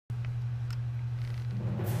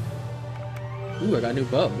Ooh, I got a new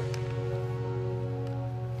bow.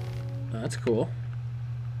 That's cool.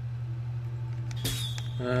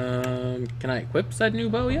 Can I equip said new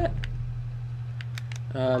bow yet?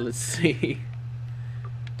 Let's see.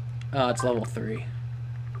 Oh, it's level 3.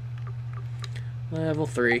 Level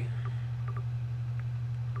 3.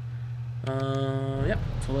 Yep.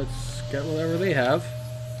 So let's get whatever they have.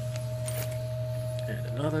 And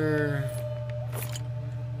another.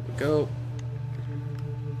 There we go.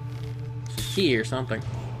 It's a key or something.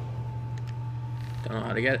 Don't know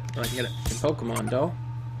how to get it, but I can get it in Pokemon, though.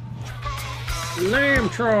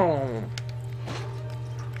 Lambtron!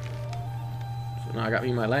 So now I got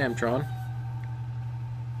me my Lambtron.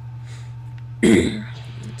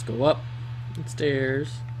 Let's go up the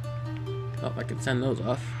stairs. Oh, I can send those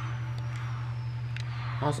off.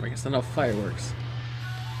 Awesome, I can send off fireworks.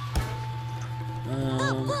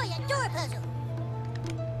 Oh boy, a door puzzle!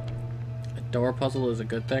 A door puzzle is a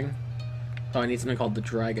good thing. Oh, I need something called the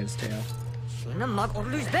Dragon's Tail.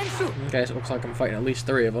 Okay, so it looks like I'm fighting at least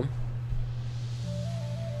 3 of them.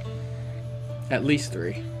 At least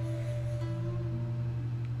 3.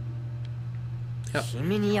 Yep.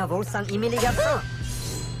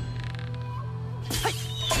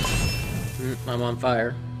 I'm on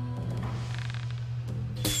fire.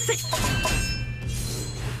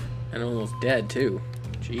 And almost dead too.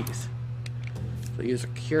 Jeez. So use a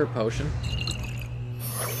cure potion.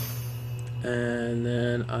 And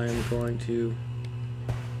then I'm going to...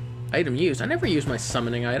 Item used. I never use my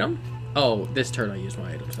summoning item. Oh, this turn I use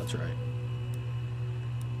my items. That's right.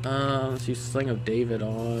 Let's use Sling of David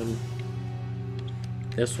on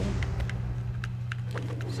this one.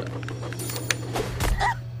 So.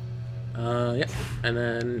 Yeah. And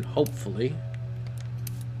then hopefully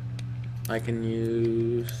I can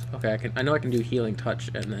use... Okay, I know I can do Healing Touch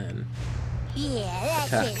and then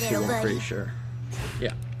attack too, I'm pretty sure.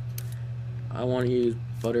 Yeah. I want to use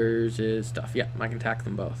Butters' stuff. Yeah, I can attack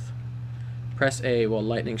them both. Press A while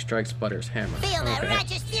lightning strikes Butters' hammer. Feel that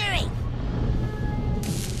righteous fury!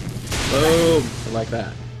 Boom! So like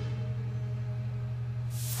that.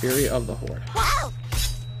 Fury of the Horde. Wow!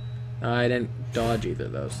 I didn't dodge either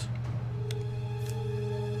of those.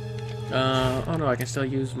 Oh no, I can still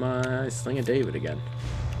use my Sling of David again.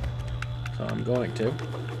 So I'm going to.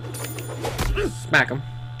 Smack him.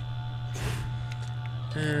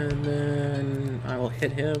 And then I will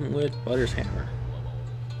hit him with Butters' hammer.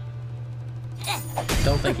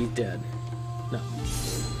 Don't think he's dead. No.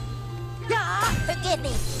 Forgive me,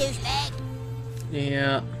 douchebag.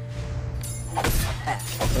 Yeah.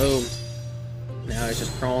 Boom. Now he's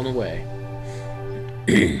just crawling away.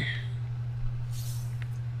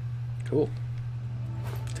 Cool.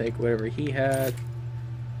 Take whatever he had.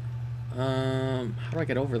 How do I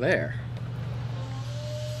get over there?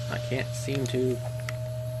 I can't seem to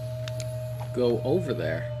go over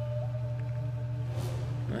there.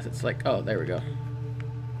 Unless it's like, oh, there we go.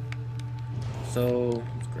 So,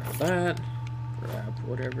 let's grab that. Grab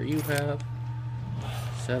whatever you have.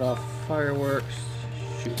 Set off fireworks.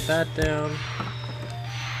 Shoot that down.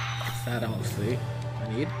 That obviously I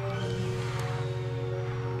need.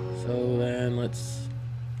 So then let's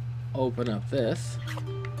open up this.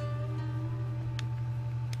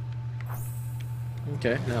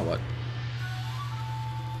 Okay, now what?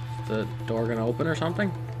 Is the door gonna open or something?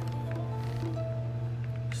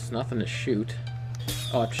 There's nothing to shoot.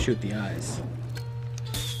 Oh, I have to shoot the eyes.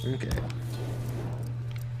 Okay.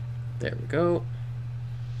 There we go.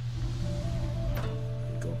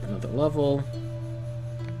 Go up another level.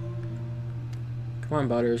 Come on,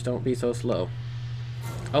 Butters, don't be so slow.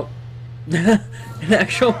 Oh. An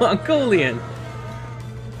actual Mongolian!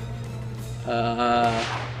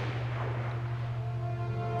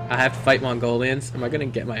 I have to fight Mongolians. Am I gonna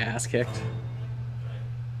get my ass kicked?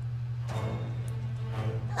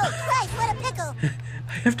 Oh Christ, what a pickle!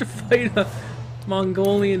 I have to fight a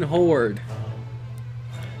Mongolian horde.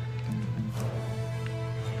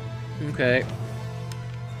 Okay.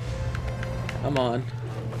 Come on.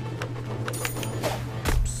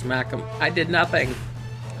 Smack him. I did nothing.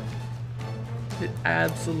 Did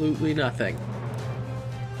absolutely nothing.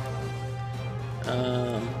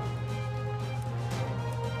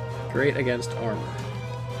 Great against armor.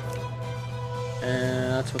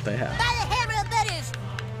 And that's what they have. By the hammer of Butters!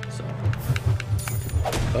 So.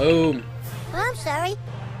 Boom. Oh, I'm sorry.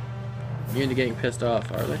 You're into getting pissed off,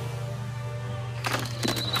 are they?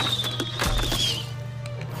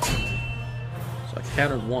 So I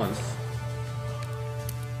counted once.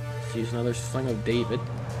 Let's use another Sling of David.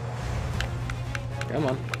 Come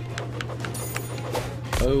on.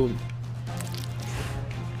 Boom.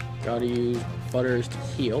 Gotta use Butters to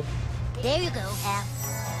heal. There you go, Al.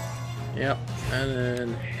 Yep, and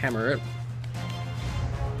then hammer it.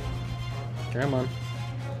 Come on.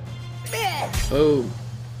 Boom.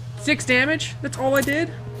 6 damage? That's all I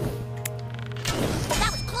did?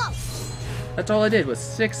 That was close. That's all I did was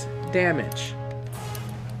 6 damage.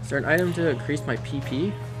 Is there an item to increase my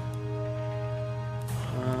PP?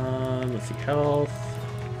 Let's see, health.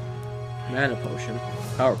 Mana potion.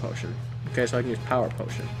 Power potion. Okay, so I can use power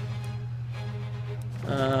potion.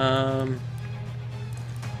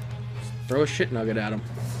 Throw a shit nugget at him.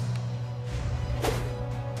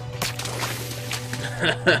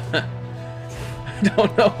 I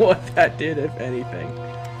don't know what that did, if anything.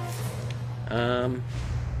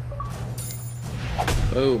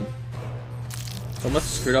 Boom. So I must have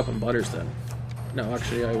screwed up on Butters then. No,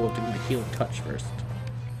 actually, I will do my healing touch first.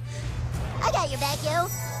 I got your back, yo.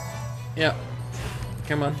 Yep.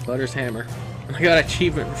 Come on, Butters hammer. I got an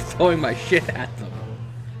achievement for throwing my shit at them.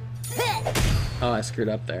 Oh, I screwed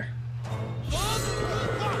up there.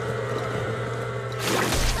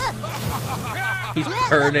 He's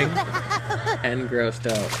burning and grossed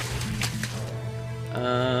out.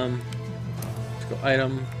 Let's go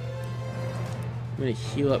item. I'm gonna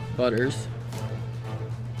heal up Butters.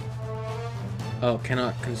 Oh,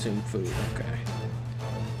 cannot consume food. Okay.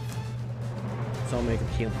 So I'll make him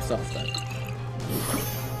heal himself then.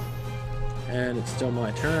 And it's still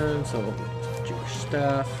my turn, so I'll make Jewish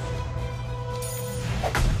staff.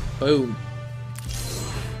 Boom.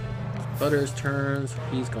 Butters' turn, so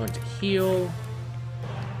he's going to heal.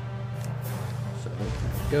 So there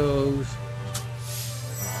it goes.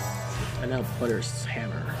 And now Butters'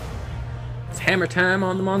 hammer. It's hammer time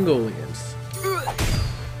on the Mongolians.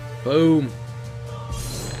 Boom.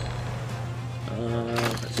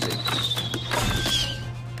 Let's see.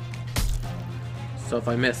 So if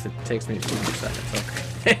I miss, it takes me a few more seconds.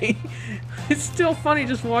 Okay. It's still funny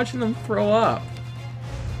just watching them throw up.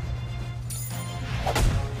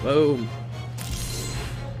 Boom.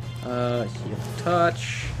 Heal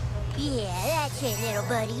touch. Yeah, that's it, little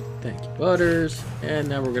buddy. Thank you, Butters. And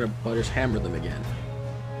now we're gonna Butters hammer them again.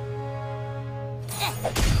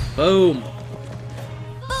 Boom.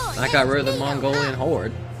 I got rid of the Mongolian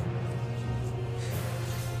horde.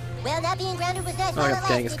 Well, not being grounded was nice. Oh, I got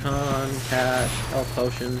Genghis Khan, cash, health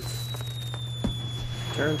potions.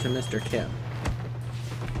 Turn to Mr. Kim.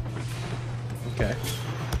 Okay.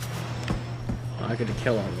 I get to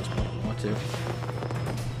kill all those, but I don't want to.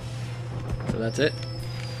 So that's it.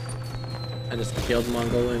 I just killed the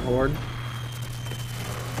Mongolian horde.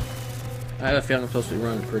 I have a feeling I'm supposed to be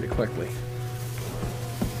running pretty quickly.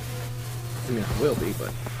 I mean, I will be,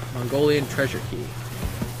 but... Mongolian treasure key.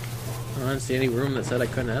 I don't see any room that said I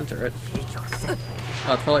couldn't enter it.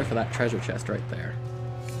 Oh, it's probably for that treasure chest right there.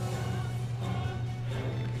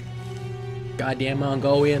 Goddamn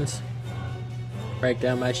Mongolians. Break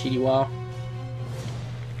down my cheaty wall.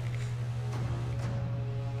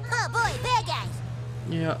 Oh boy, bad guys.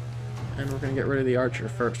 Yeah. And we're gonna get rid of the archer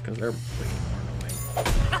first, because they're way more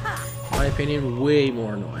annoying. In my opinion, way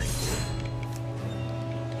more annoying.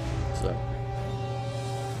 So.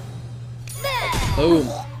 Boom.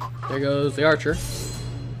 There goes the archer.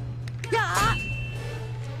 I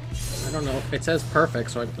don't know. It says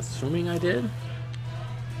perfect, so I'm assuming I did.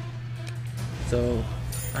 So,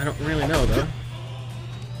 I don't really know, though.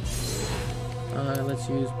 Let's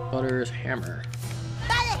use Butters' hammer.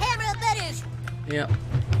 By the hammer of Butters. Yep.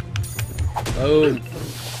 Boom.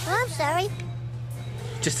 I'm sorry.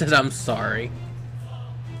 Just says I'm sorry.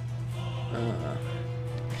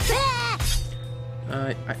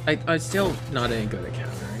 I'm still not any good at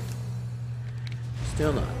countering.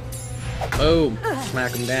 Still not. Boom.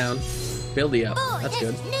 Smack him down. Buildy up. Boy, That's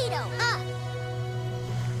this good. is neato, huh?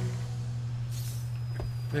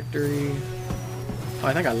 Victory. Oh,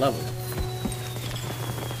 I think I leveled.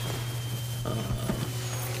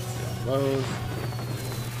 Load.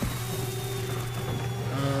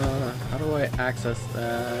 How do I access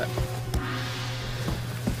that?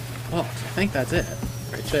 Oh, I think that's it.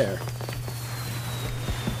 Right there.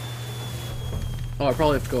 Oh, I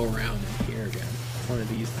probably have to go around in here again. One of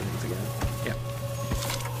these things again. Yep.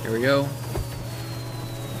 Here we go.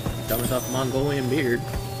 Got myself a Mongolian beard.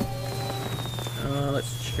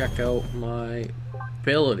 Let's check out my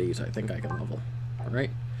abilities. I think I can level.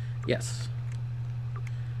 Alright? Yes.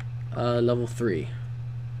 Level 3.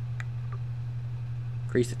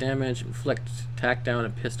 Increase the damage, inflict attack down,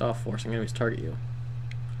 and pissed off, forcing enemies to target you.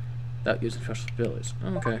 Without using special abilities.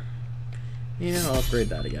 Okay. Yeah, I'll upgrade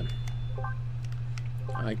that again.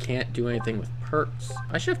 I can't do anything with perks.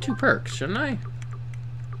 I should have 2 perks, shouldn't I?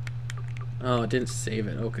 Oh, it didn't save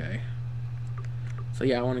it. Okay. So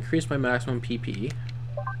yeah, I want to increase my maximum PP.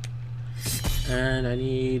 And I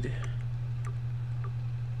need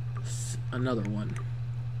another one.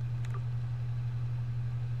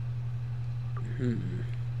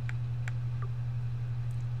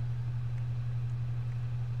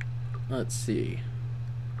 Let's see.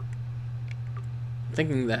 I'm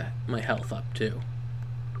thinking that my health up too.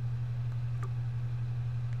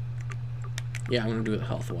 Yeah, I'm gonna do the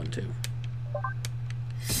health one too.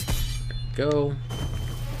 There we go.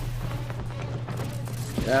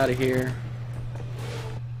 Get out of here.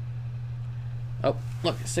 Oh,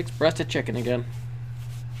 look, 6-breasted chicken again.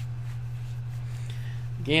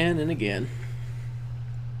 Again and again.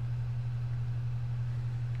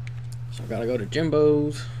 So I gotta go to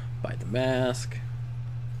Jimbo's, buy the mask.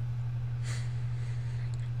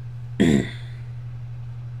 This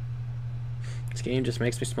game just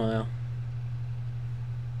makes me smile.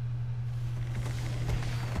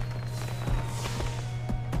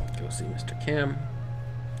 Go see Mr. Kim.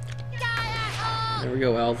 There we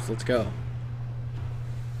go, elves. Let's go.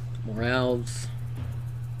 More elves.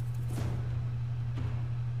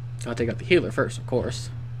 I'll take out the healer first, of course.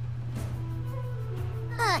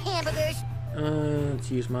 Hamburgers. Let's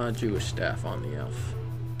use my Jewish staff on the elf.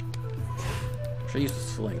 Should I use the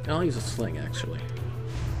sling? I'll use a sling, actually.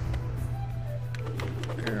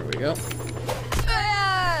 There we go.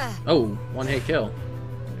 Oh, one-hit kill.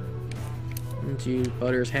 Let's use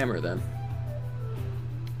Butter's hammer, then.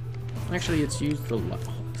 Actually, it's used the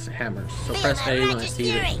hammer. So press A when I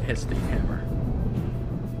see that it hits the hammer.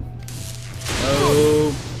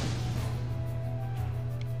 Oh.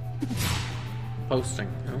 Posting.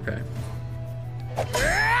 Okay.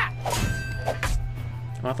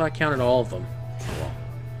 Well, I thought I counted all of them. Well.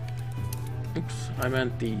 Oops. I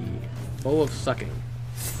meant the bow of sucking.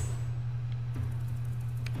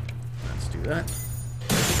 Let's do that.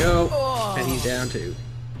 There we go. And he's down too.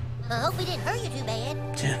 I hope we didn't hurt you too bad.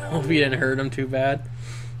 Hope we didn't hurt him too bad.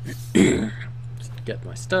 Just get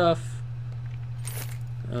my stuff.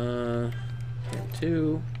 Him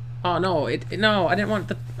too. Oh no! No, I didn't want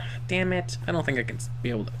the. Damn it! I don't think I can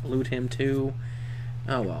be able to loot him too.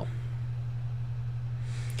 Oh well.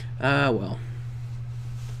 Ah well.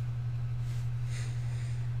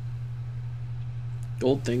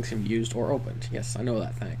 Gold things can be used or opened. Yes, I know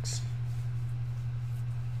that. Thanks.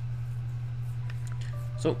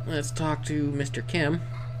 So let's talk to Mr. Kim.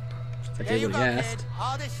 There you go, kid.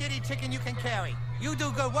 All the shitty chicken you can carry. You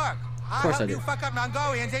do good work. I'll help you fuck up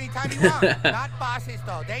Mongolians anytime you want. Not bosses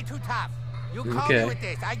though. They too tough. You call me with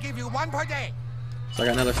this. I give you 1 per day. So I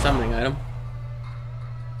got another summoning item.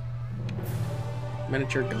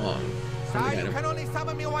 Miniature gong. Sorry, you can only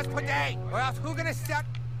summon me once per day, or else who's gonna step?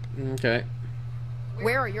 Okay.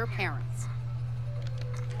 Where are your parents?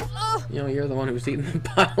 You know, you're the one who's eating the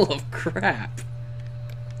pile of crap.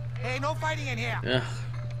 Hey, no fighting in here. Ugh,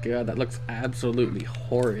 God, that looks absolutely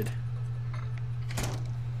horrid.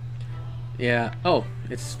 Yeah. Oh,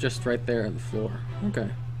 it's just right there on the floor. Okay.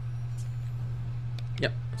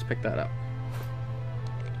 Yep, let's pick that up.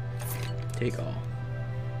 Take all.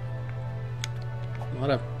 A lot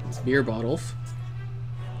of beer bottles.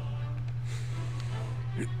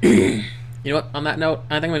 You know what? On that note,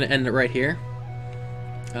 I think I'm going to end it right here.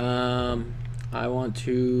 I want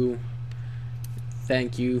to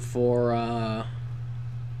thank you for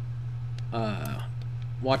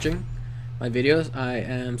watching my videos. I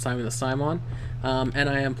am Simon the Psymon, and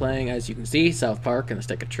I am playing, as you can see, South Park and the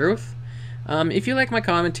Stick of Truth. If you like my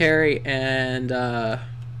commentary and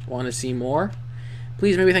want to see more,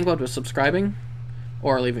 please maybe think about subscribing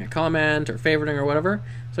or leaving a comment or favoriting or whatever.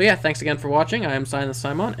 So yeah, thanks again for watching. I am Simon the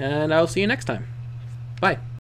Psymon, and I'll see you next time. Bye.